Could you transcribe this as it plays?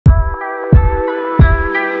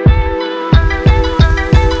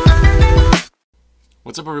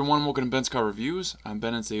What's up everyone, welcome to Ben's Car Reviews. I'm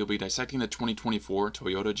Ben and today we'll be dissecting the 2024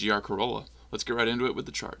 Toyota GR Corolla. Let's get right into it with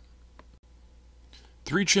the chart.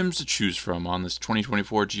 Three trims to choose from on this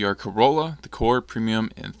 2024 GR Corolla, the Core,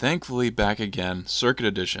 Premium, and thankfully back again, Circuit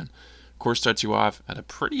Edition. Core starts you off at a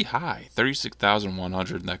pretty high,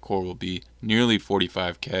 $36,100, and that Core will be nearly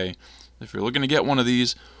 $45K. If you're looking to get one of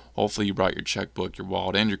these, hopefully you brought your checkbook, your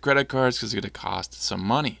wallet, and your credit cards because it's going to cost some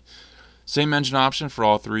money. Same engine option for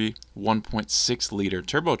all three, 1.6 liter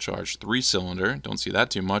turbocharged 3-cylinder, don't see that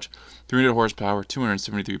too much, 300 horsepower,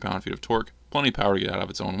 273 pound-feet of torque, plenty power to get out of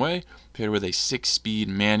its own way, paired with a 6-speed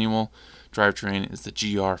manual. Drivetrain is the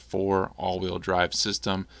GR4 all-wheel drive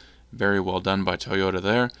system, very well done by Toyota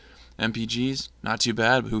there. MPGs, not too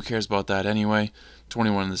bad, but who cares about that anyway,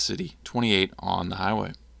 21 in the city, 28 on the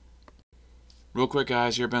highway. Real quick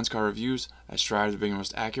guys, here at Ben's Car Reviews, I strive to bring the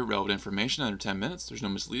most accurate, relevant information under 10 minutes. There's no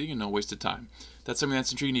misleading and no wasted time. If that's something that's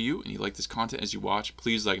intriguing to you and you like this content as you watch,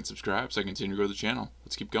 please like and subscribe so I can continue to grow the channel.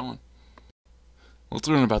 Let's keep going. Let's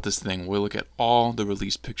learn about this thing. We'll look at all the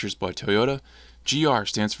released pictures by Toyota. GR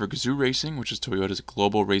stands for Gazoo Racing, which is Toyota's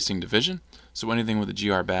global racing division. So anything with a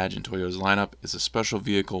GR badge in Toyota's lineup is a special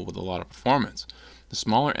vehicle with a lot of performance. The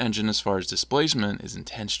smaller engine as far as displacement is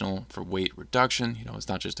intentional for weight reduction. It's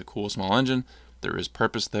not just a cool small engine. There is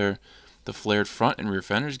purpose there. The flared front and rear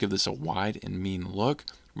fenders give this a wide and mean look.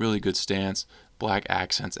 Really good stance. Black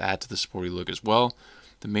accents add to the sporty look as well.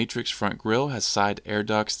 The Matrix front grille has side air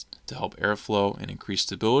ducts to help airflow and increase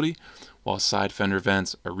stability, while side fender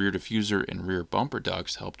vents, a rear diffuser, and rear bumper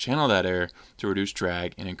ducts help channel that air to reduce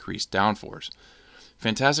drag and increase downforce.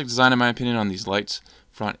 Fantastic design in my opinion on these lights,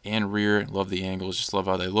 front and rear. Love the angles, just love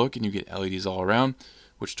how they look, and you get LEDs all around,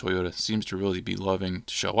 which Toyota seems to really be loving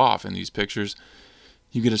to show off in these pictures.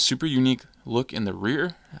 You get a super unique look in the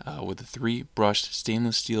rear with the 3 brushed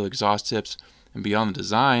stainless steel exhaust tips, and beyond the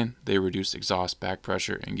design, they reduce exhaust back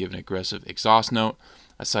pressure and give an aggressive exhaust note.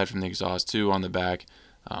 Aside from the exhaust too on the back,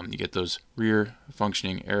 you get those rear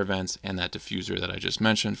functioning air vents and that diffuser that I just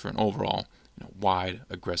mentioned for an overall wide,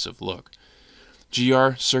 aggressive look.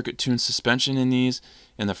 GR circuit tuned suspension in these.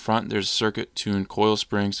 In the front, there's circuit tuned coil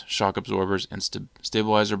springs, shock absorbers, and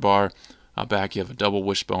stabilizer bar. Back, you have a double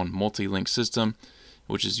wishbone multi-link system,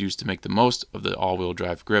 which is used to make the most of the all-wheel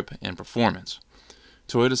drive grip and performance.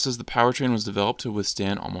 Toyota says the powertrain was developed to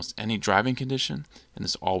withstand almost any driving condition, and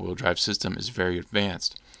this all-wheel drive system is very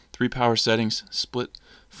advanced. 3 power settings, split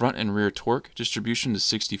front and rear torque distribution to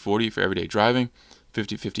 60-40 for everyday driving,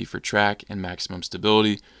 50-50 for track and maximum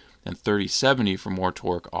stability, and 30-70 for more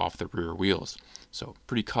torque off the rear wheels. So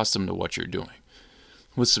pretty custom to what you're doing.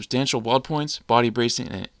 With substantial weld points, body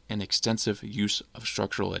bracing, and extensive use of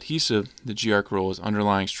structural adhesive, the GR Corolla's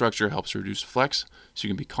underlying structure helps reduce flex so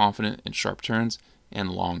you can be confident in sharp turns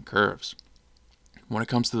and long curves. When it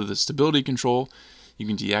comes to the stability control, you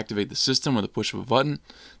can deactivate the system with a push of a button.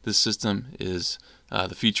 This system is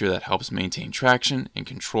the feature that helps maintain traction and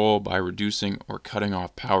control by reducing or cutting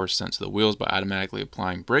off power sent to the wheels by automatically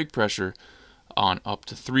applying brake pressure on up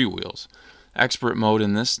to 3 wheels. Expert mode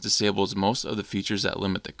in this disables most of the features that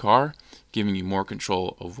limit the car, giving you more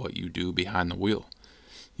control of what you do behind the wheel.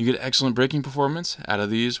 You get excellent braking performance out of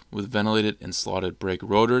these with ventilated and slotted brake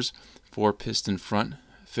rotors, 4 piston front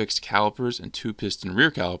fixed calipers, and 2 piston rear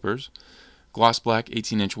calipers. Gloss black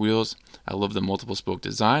 18-inch wheels. I love the multiple spoke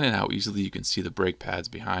design and how easily you can see the brake pads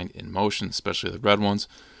behind in motion, especially the red ones.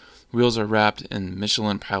 Wheels are wrapped in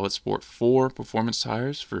Michelin Pilot Sport 4 performance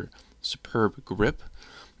tires for superb grip.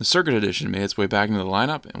 The Circuit Edition made its way back into the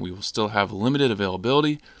lineup, and we will still have limited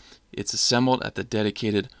availability. It's assembled at the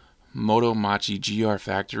dedicated Motomachi GR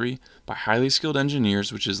factory by highly skilled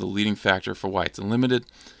engineers, which is the leading factor for why it's limited.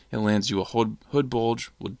 It lands you a hood bulge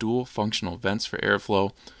with dual functional vents for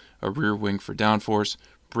airflow, a rear wing for downforce,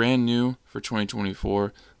 brand new for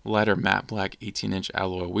 2024, lighter matte black 18-inch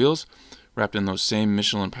alloy wheels, wrapped in those same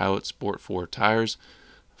Michelin Pilot Sport 4 tires,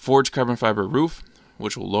 forged carbon fiber roof,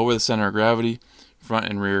 which will lower the center of gravity, front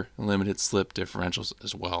and rear limited slip differentials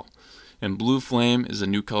as well. And blue flame is a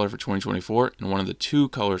new color for 2024 and one of the 2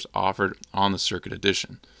 colors offered on the Circuit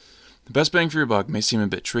Edition. The best bang for your buck may seem a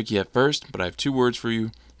bit tricky at first, but I have 2 words for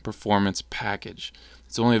you: performance package.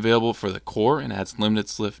 It's only available for the Core and adds limited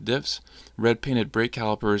slip diffs, red painted brake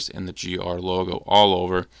calipers, and the GR logo all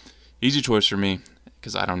over. Easy choice for me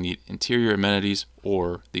because I don't need interior amenities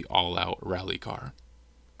or the all-out rally car.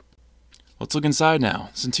 Let's look inside now.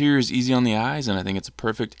 This interior is easy on the eyes, and I think it's a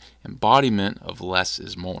perfect embodiment of less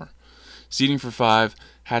is more. Seating for 5,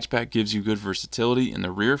 hatchback gives you good versatility in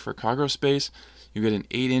the rear for cargo space. You get an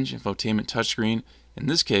 8-inch infotainment touchscreen. In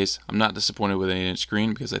this case, I'm not disappointed with an 8-inch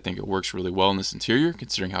screen because I think it works really well in this interior,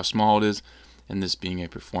 considering how small it is, and this being a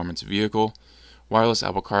performance vehicle. Wireless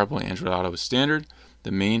Apple CarPlay, Android Auto is standard.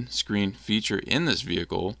 The main screen feature in this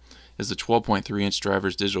vehicle is the 12.3-inch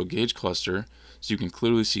driver's digital gauge cluster, so you can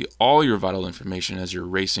clearly see all your vital information as you're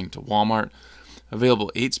racing to Walmart.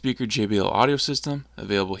 Available 8-speaker JBL audio system,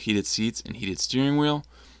 available heated seats and heated steering wheel.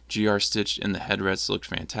 GR stitched in the headrests looked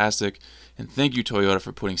fantastic, and thank you Toyota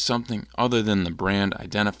for putting something other than the brand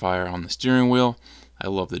identifier on the steering wheel. I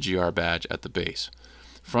love the GR badge at the base.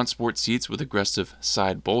 Front sport seats with aggressive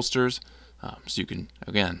side bolsters, so you can,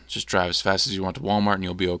 again, just drive as fast as you want to Walmart and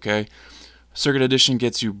you'll be okay. Circuit Edition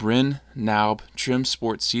gets you Brin Naub trim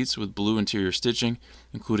sport seats with blue interior stitching,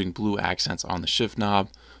 including blue accents on the shift knob.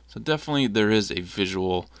 So definitely there is a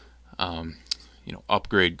visual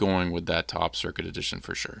upgrade going with that top Circuit Edition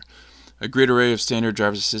for sure. A great array of standard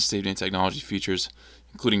driver's assist safety and technology features,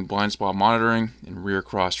 including blind spot monitoring and rear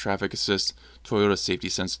cross traffic assist. Toyota Safety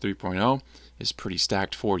Sense 3.0 is pretty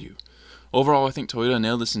stacked for you. Overall, I think Toyota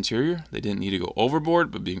nailed this interior. They didn't need to go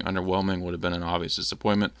overboard, but being underwhelming would have been an obvious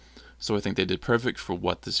disappointment. So I think they did perfect for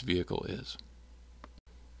what this vehicle is.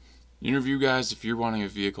 In review, guys, if you're wanting a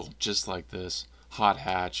vehicle just like this, hot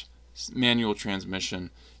hatch, manual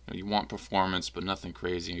transmission, you want performance but nothing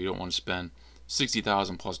crazy, you don't want to spend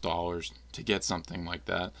 $60,000 plus to get something like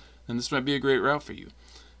that, then this might be a great route for you.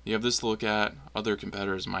 You have this to look at. Other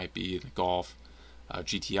competitors might be the Golf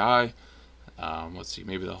GTI, let's see,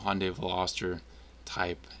 maybe the Hyundai Veloster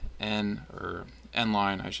Type N, or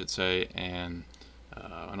N-Line I should say, and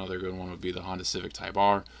another good one would be the Honda Civic Type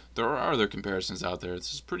R. There are other comparisons out there.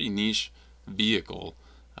 This is a pretty niche vehicle,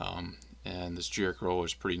 and this GR Corolla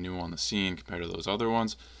is pretty new on the scene compared to those other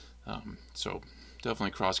ones. So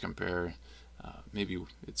definitely cross-compare. Maybe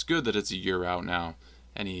it's good that it's a year out now.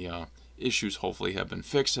 Any issues hopefully have been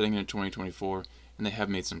fixed heading into 2024, and they have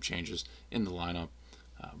made some changes in the lineup.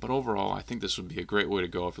 But overall, I think this would be a great way to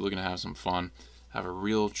go if you're looking to have some fun, have a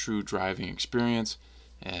real, true driving experience,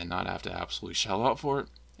 and not have to absolutely shell out for it.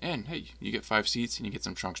 And hey, you get 5 seats and you get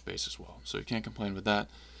some trunk space as well, so you can't complain with that.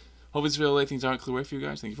 Hopefully this video laid things out in a clear way for you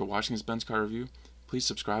guys. Thank you for watching this Benz car review. Please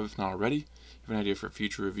subscribe if not already. If you have an idea for a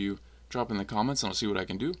future review, drop in the comments and I'll see what I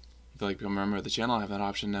can do. If you'd like to become a member of the channel, I have that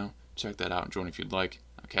option now. Check that out and join if you'd like.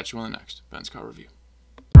 I'll catch you on the next Benz car review.